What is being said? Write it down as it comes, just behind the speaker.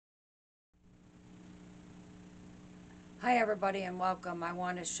Hi everybody and welcome. I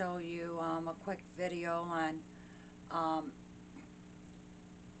want to show you a quick video on um,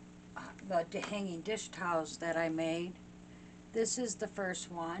 the hanging dish towels that I made. This is the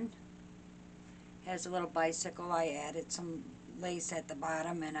first one. Has a little bicycle. I added some lace at the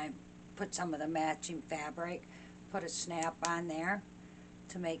bottom and I put some of the matching fabric. Put a snap on there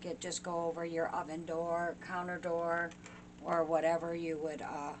to make it just go over your oven door, counter door, or whatever you would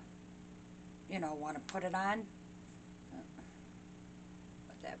want to put it on.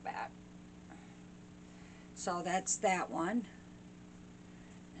 Put that back. So that's that one.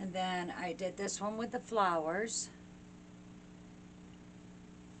 And then I did this one with the flowers.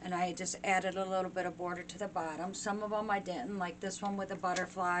 And I just added a little bit of border to the bottom. Some of them I didn't, like this one with the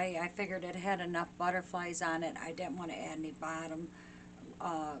butterfly. I figured it had enough butterflies on it. I didn't want to add any bottom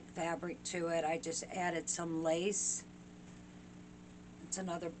fabric to it. I just added some lace. It's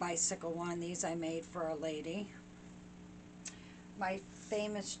another bicycle one. These I made for a lady. My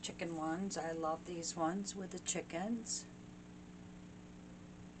famous chicken ones. I love these ones with the chickens.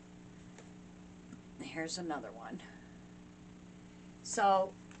 Here's another one.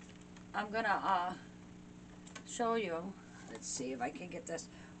 So I'm gonna show you. Let's see if I can get this.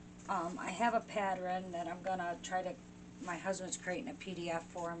 I have a pattern that I'm gonna try to. My husband's creating a PDF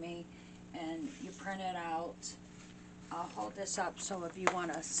for me, and you print it out. I'll hold this up so if you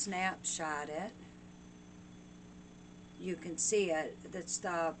want to snapshot it, you can see it. That's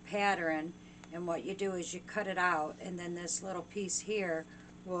the pattern, and what you do is you cut it out, and then this little piece here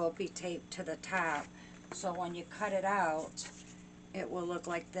will be taped to the top. So when you cut it out, it will look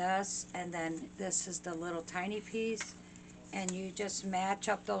like this, and then this is the little tiny piece, and you just match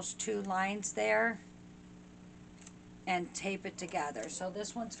up those two lines there and tape it together. So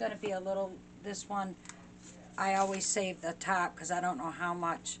this one's going to be a little, this one I always save the top because I don't know how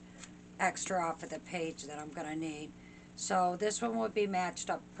much extra off of the page that I'm going to need. So this one would be matched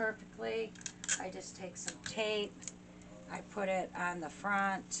up perfectly. I just take some tape, I put it on the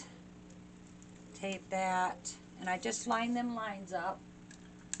front, tape that, and I just line them lines up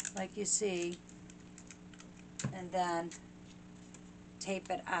like you see, and then tape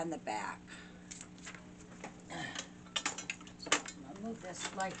it on the back. So I'm gonna move this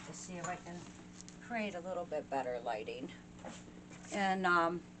light to see if I can create a little bit better lighting. And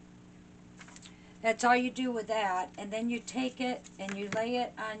that's all you do with that, and then you take it and you lay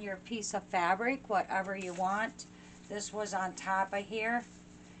it on your piece of fabric, whatever you want. This was on top of here,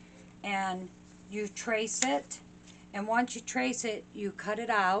 and you trace it, and once you trace it, you cut it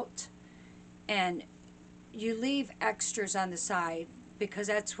out, and you leave extras on the side because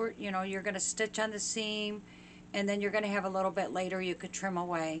that's where, you're going to stitch on the seam, and then you're going to have a little bit later you could trim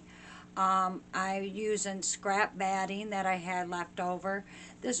away. I'm using scrap batting that I had left over.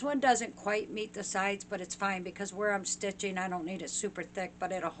 This one doesn't quite meet the sides, but it's fine because where I'm stitching, I don't need it super thick,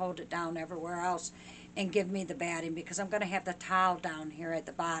 but it'll hold it down everywhere else and give me the batting because I'm going to have the towel down here at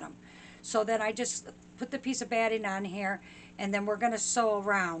the bottom. So then I just put the piece of batting on here, and then we're going to sew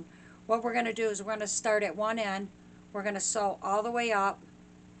around. What we're going to do is we're going to start at one end. We're going to sew all the way up,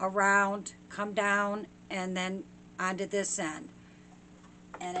 around, come down, and then onto this end.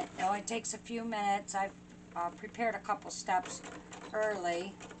 And it only takes a few minutes. I've prepared a couple steps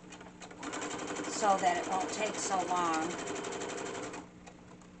early so that it won't take so long.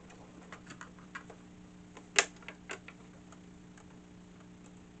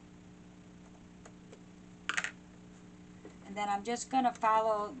 And then I'm just going to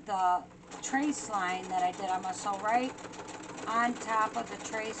follow the trace line that I did. I'm going to sew right on top of the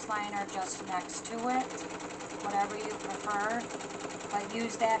trace line or just next to it, whatever you prefer. But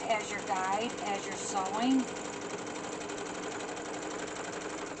use that as your guide as you're sewing.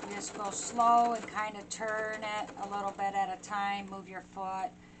 You just go slow and kind of turn it a little bit at a time. Move your foot,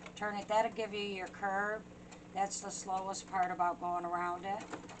 turn it. That'll give you your curve. That's the slowest part about going around it.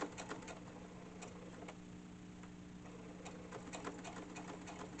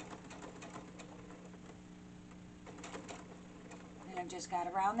 And I've just got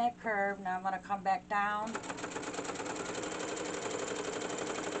around that curve. Now I'm going to come back down.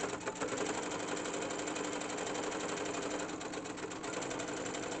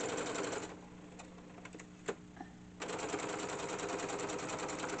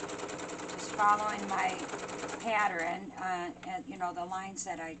 Following my pattern, and the lines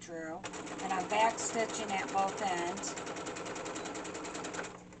that I drew, and I'm back stitching at both ends.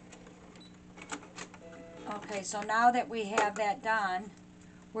 Okay, so now that we have that done,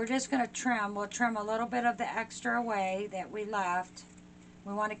 we're just going to trim. We'll trim a little bit of the extra away that we left.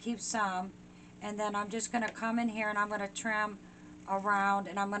 We want to keep some, and then I'm just going to come in here and I'm going to trim around,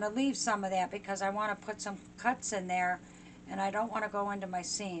 and I'm going to leave some of that because I want to put some cuts in there, and I don't want to go into my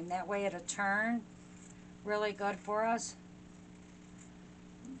seam. That way it'll turn really good for us.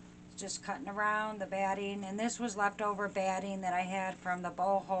 Just cutting around the batting, and this was leftover batting that I had from the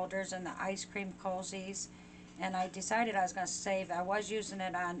bowl holders and the ice cream cozies, and I decided I was going to save. I was using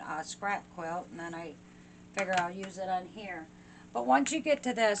it on a scrap quilt, and then I figure I'll use it on here. But once you get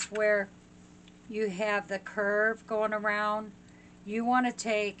to this where you have the curve going around, you want to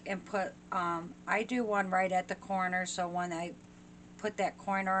take and put, I do one right at the corner, so when I put that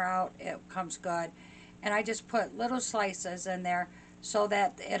corner out, it comes good. And I just put little slices in there so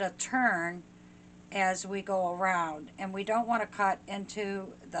that it'll turn as we go around. And we don't want to cut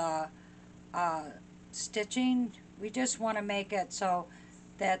into the stitching. We just want to make it so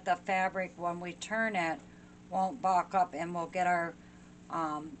that the fabric, when we turn it, won't balk up, and we'll get our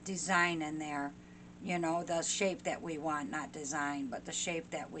design in there. You know, the shape that we want, not design, but the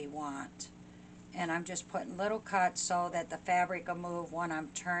shape that we want. And I'm just putting little cuts so that the fabric will move when I'm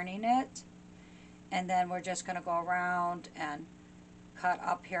turning it. And then we're just going to go around and cut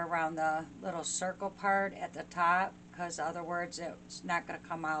up here around the little circle part at the top, because other words it's not going to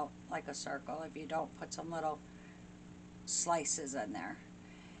come out like a circle if you don't put some little slices in there.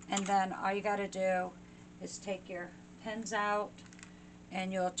 And then all you got to do is take your pins out,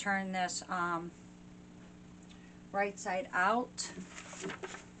 and you'll turn this right side out.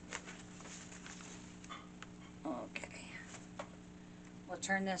 Okay, we'll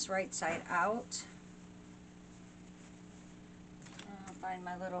turn this right side out. I'll find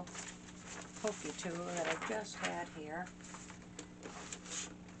my little pokey tool that I just had here.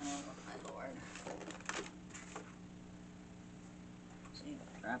 Oh my Lord. See,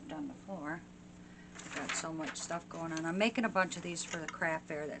 it dropped on the floor. I've got so much stuff going on. I'm making a bunch of these for the craft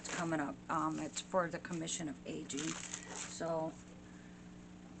fair that's coming up. It's for the Commission of Aging. So,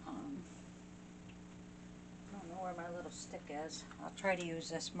 I don't know where my little stick is. I'll try to use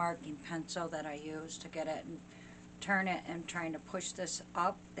this marking pencil that I use to get it and turn it, and trying to push this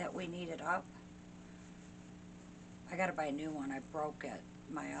up that we need it up. I gotta buy a new one. I broke it,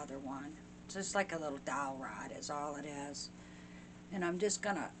 my other one. It's just like a little dowel rod is all it is. And I'm just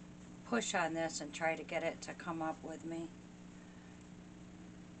gonna push on this and try to get it to come up with me.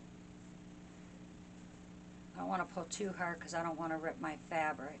 I don't want to pull too hard because I don't want to rip my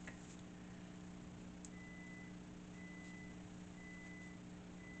fabric.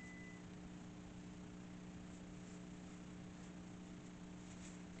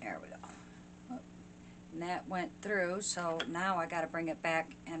 There we go. And that went through, so now I got to bring it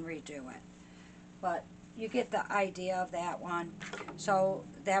back and redo it. But you get the idea of that one. So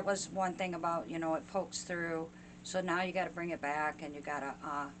that was one thing about, you know, it pokes through. So now you got to bring it back, and you got to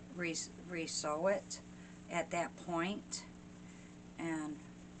re-sew it at that point and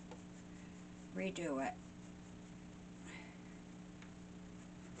redo it.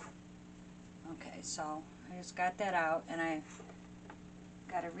 Okay, so I just got that out, and I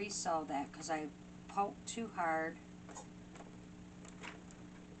got to re-sew that because I poked too hard.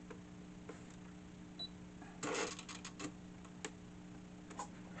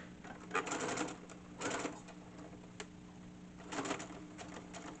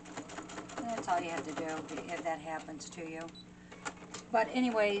 That's all you have to do if that happens to you. But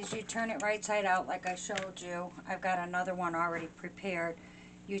anyways, you turn it right side out like I showed you. I've got another one already prepared.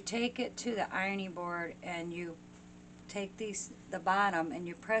 You take it to the ironing board, and you take the bottom, and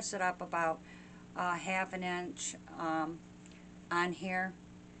you press it up about half an inch on here,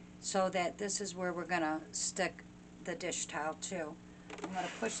 so that this is where we're going to stick the dish towel too. I'm going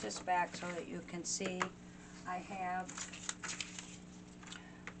to push this back so that you can see I have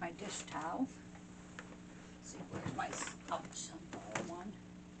my dish towel. Let's see, where's my some one?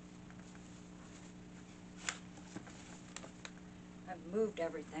 I've moved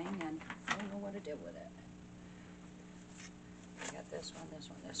everything and I don't know what to do with it. I got this one, this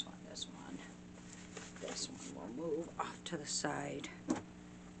one, this one, this one. This one will move off to the side. I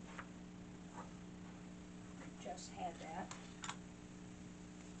just had that.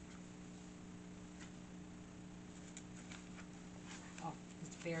 Oh,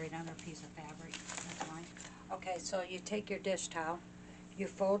 it's buried under a piece of fabric. That's fine. Okay, so you take your dish towel, you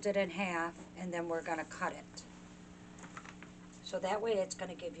fold it in half, and then we're going to cut it. So that way it's going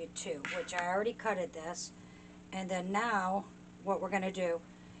to give you two, which I already cutted this. And then now what we're going to do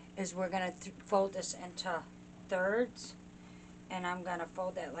is we're going to fold this into thirds. And I'm going to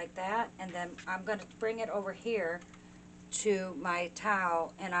fold that like that. And then I'm going to bring it over here to my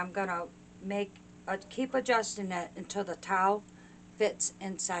towel. And I'm going to keep adjusting it until the towel fits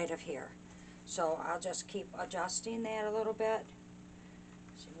inside of here. So I'll just keep adjusting that a little bit.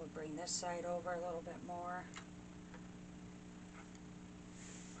 So we'll bring this side over a little bit more.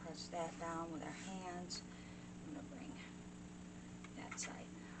 Press that down with our hands. I'm going to bring that side.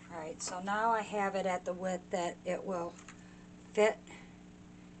 Alright, so now I have it at the width that it will fit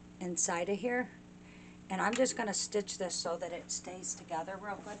inside of here. And I'm just going to stitch this so that it stays together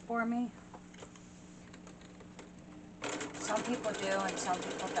real good for me. Some people do and some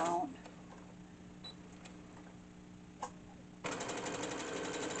people don't.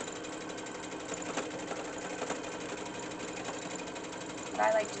 But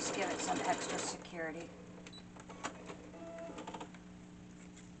I like to just give it some extra security.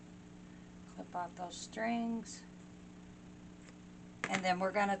 Clip off those strings. And then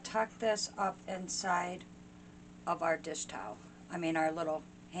we're going to tuck this up inside of our dish towel. I mean our little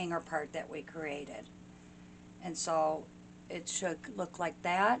hanger part that we created. And so it should look like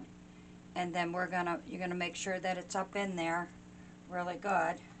that. And then you're gonna make sure that it's up in there really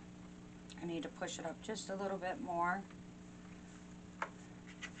good. I need to push it up just a little bit more.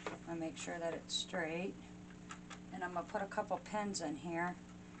 And make sure that it's straight. And I'm gonna put a couple pins in here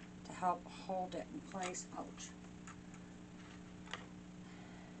to help hold it in place. Ouch.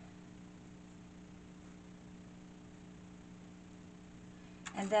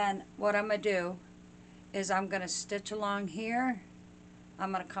 And then what I'm going to do is I'm going to stitch along here.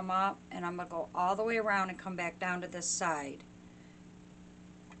 I'm going to come up and I'm going to go all the way around and come back down to this side.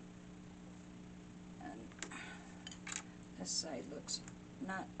 And this side looks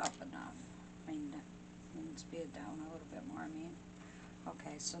not up enough. I mean, that needs to be down a little bit more,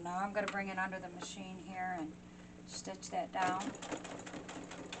 Okay, so now I'm going to bring it under the machine here and stitch that down.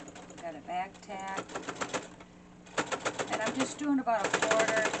 Got a back tack. And I'm just doing about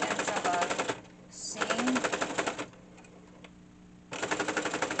 1/4 inch of a seam.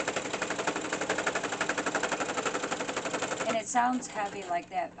 And it sounds heavy like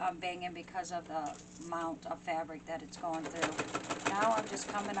that, banging because of the amount of fabric that it's going through. Now I'm just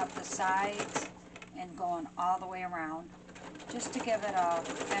coming up the sides and going all the way around just to give it a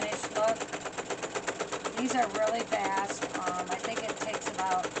finished look. These are really fast. I think it takes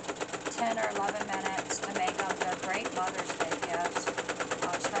about 10 or 11 minutes to make them. They're great Mother's Day gifts,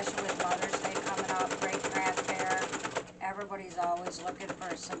 especially with Mother's Day coming up, great craft fair. Everybody's always looking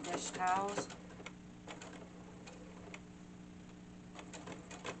for some dish towels.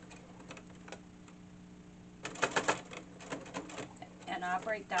 And I'll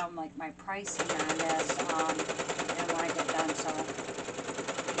break down like my pricing on this and when I get done so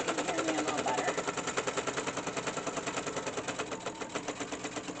you can hear me a little better.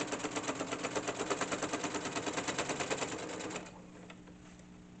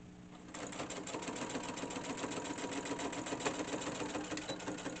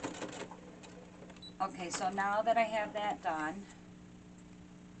 Okay, so now that I have that done,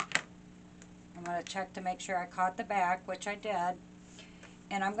 I'm going to check to make sure I caught the back, which I did.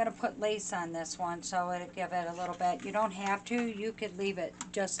 And I'm going to put lace on this one so it'll give it a little bit. You don't have to. You could leave it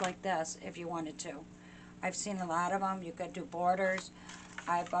just like this if you wanted to. I've seen a lot of them. You could do borders.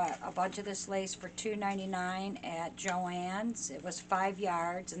 I bought a bunch of this lace for $2.99 at Joann's. It was 5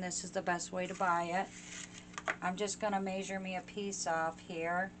 yards, and this is the best way to buy it. I'm just going to measure me a piece off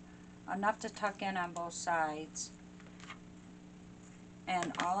here. Enough to tuck in on both sides.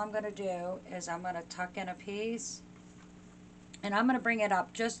 And all I'm going to do is I'm going to tuck in a piece. And I'm going to bring it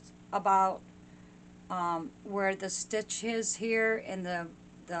up just about where the stitch is here and the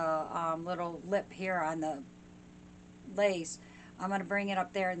little lip here on the lace. I'm going to bring it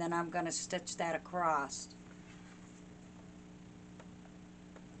up there and then I'm going to stitch that across.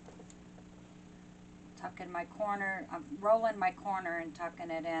 Tucking my corner, I'm rolling my corner and tucking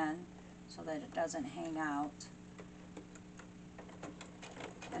it in so that it doesn't hang out.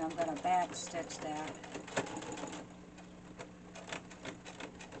 And I'm going to back stitch that.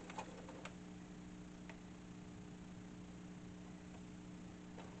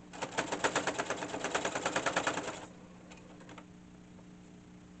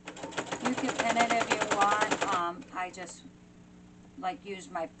 You can pin it if you want. I just like use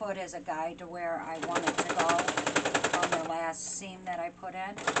my foot as a guide to where I want it to go on the last seam that I put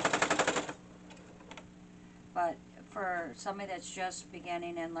in. But for somebody that's just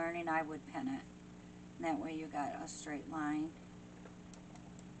beginning and learning, I would pin it. And that way you got a straight line.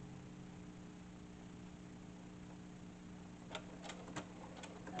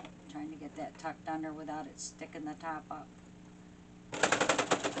 Trying to get that tucked under without it sticking the top up.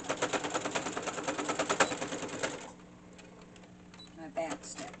 My back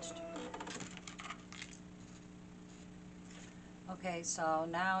stitched. Okay, so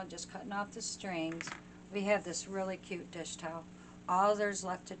now just cutting off the strings. We have this really cute dish towel. all there's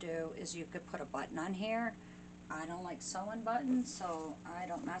left to do is you could put a button on here. I don't like sewing buttons, so I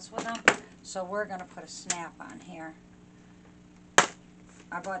don't mess with them. So we're going to put a snap on here.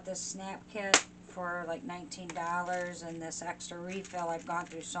 I bought this snap kit for like $19, and this extra refill. I've gone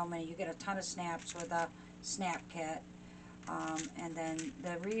through so many. You get a ton of snaps with a snap kit. And then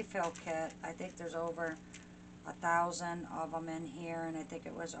the refill kit, I think there's over 1,000 of them in here, and I think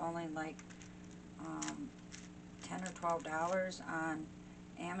it was only like $10 or $12 on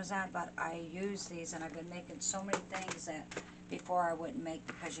Amazon. But I use these, and I've been making so many things that before I wouldn't make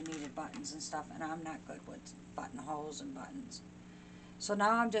because you needed buttons and stuff, and I'm not good with buttonholes and buttons. So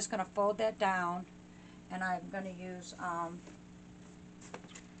now I'm just going to fold that down, and I'm going to use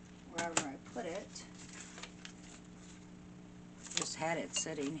wherever I put it. Just had it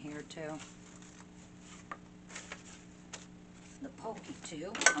sitting here too. The pokey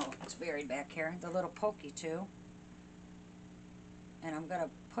too. Oh, it's buried back here. The little pokey too. And I'm going to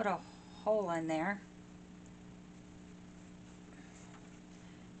put a hole in there.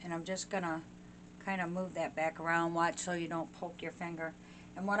 And I'm just going to kind of move that back around. Watch so you don't poke your finger.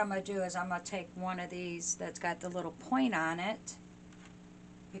 And what I'm going to do is I'm going to take one of these that's got the little point on it,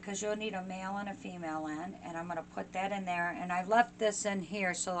 because you'll need a male and a female end, and I'm going to put that in there. And I left this in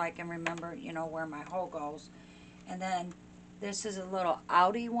here so I can remember, you know, where my hole goes. And then this is a little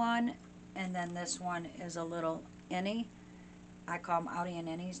outie one, and then this one is a little innie. I call them outie and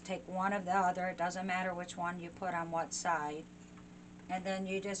innies. Take one of the other. It doesn't matter which one you put on what side. And then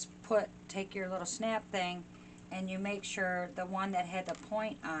you just take your little snap thing, and you make sure the one that had the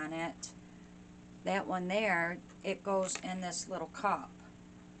point on it, that one there, it goes in this little cup.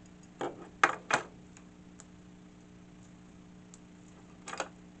 It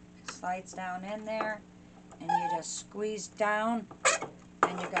slides down in there, and you just squeeze down,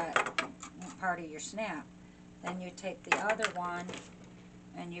 and you got part of your snap. Then you take the other one,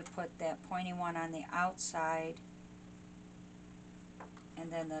 and you put that pointy one on the outside,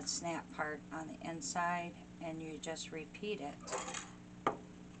 and then the snap part on the inside, and you just repeat it.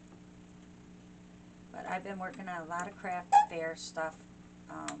 But I've been working on a lot of craft fair stuff.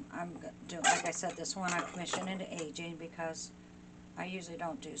 I'm doing, like I said, this one I'm commissioning to Aging, because I usually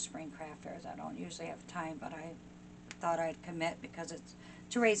don't do spring craft fairs. I don't usually have time, but I thought I'd commit because it's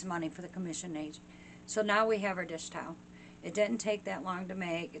to raise money for the commission Aging. So now we have our dish towel. It didn't take that long to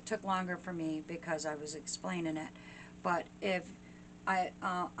make. It took longer for me because I was explaining it. But if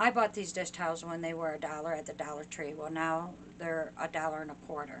I bought these dish towels when they were $1 at the Dollar Tree. Well, now they're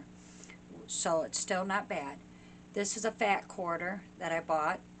 $1.25. So it's still not bad. This is a fat quarter that I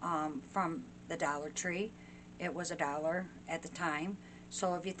bought from the Dollar Tree. It was $1 at the time.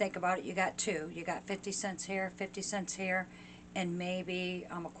 So if you think about it, you got two. You got 50 cents here, 50 cents here, and maybe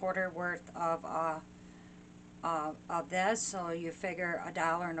a quarter worth of this. So you figure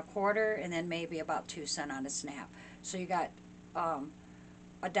 $1.25, and then maybe about 2 cents on a snap. So you got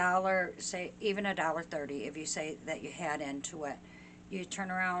 $1, say even $1.30 if you say that you had into it. You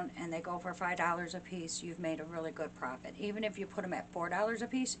turn around and they go for $5 a piece. You've made a really good profit. Even if you put them at $4 a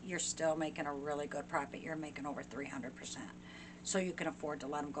piece, you're still making a really good profit. You're making over 300%. So you can afford to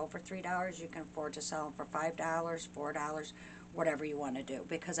let them go for $3. You can afford to sell them for $5, $4, whatever you want to do.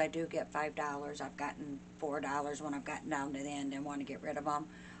 Because I do get $5. I've gotten $4 when I've gotten down to the end and want to get rid of them.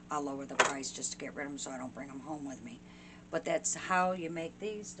 I'll lower the price just to get rid of them so I don't bring them home with me. But that's how you make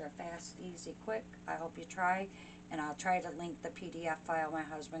these. They're fast, easy, quick. I hope you try. And I'll try to link the PDF file my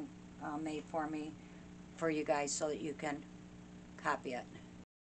husband made for me for you guys so that you can copy it.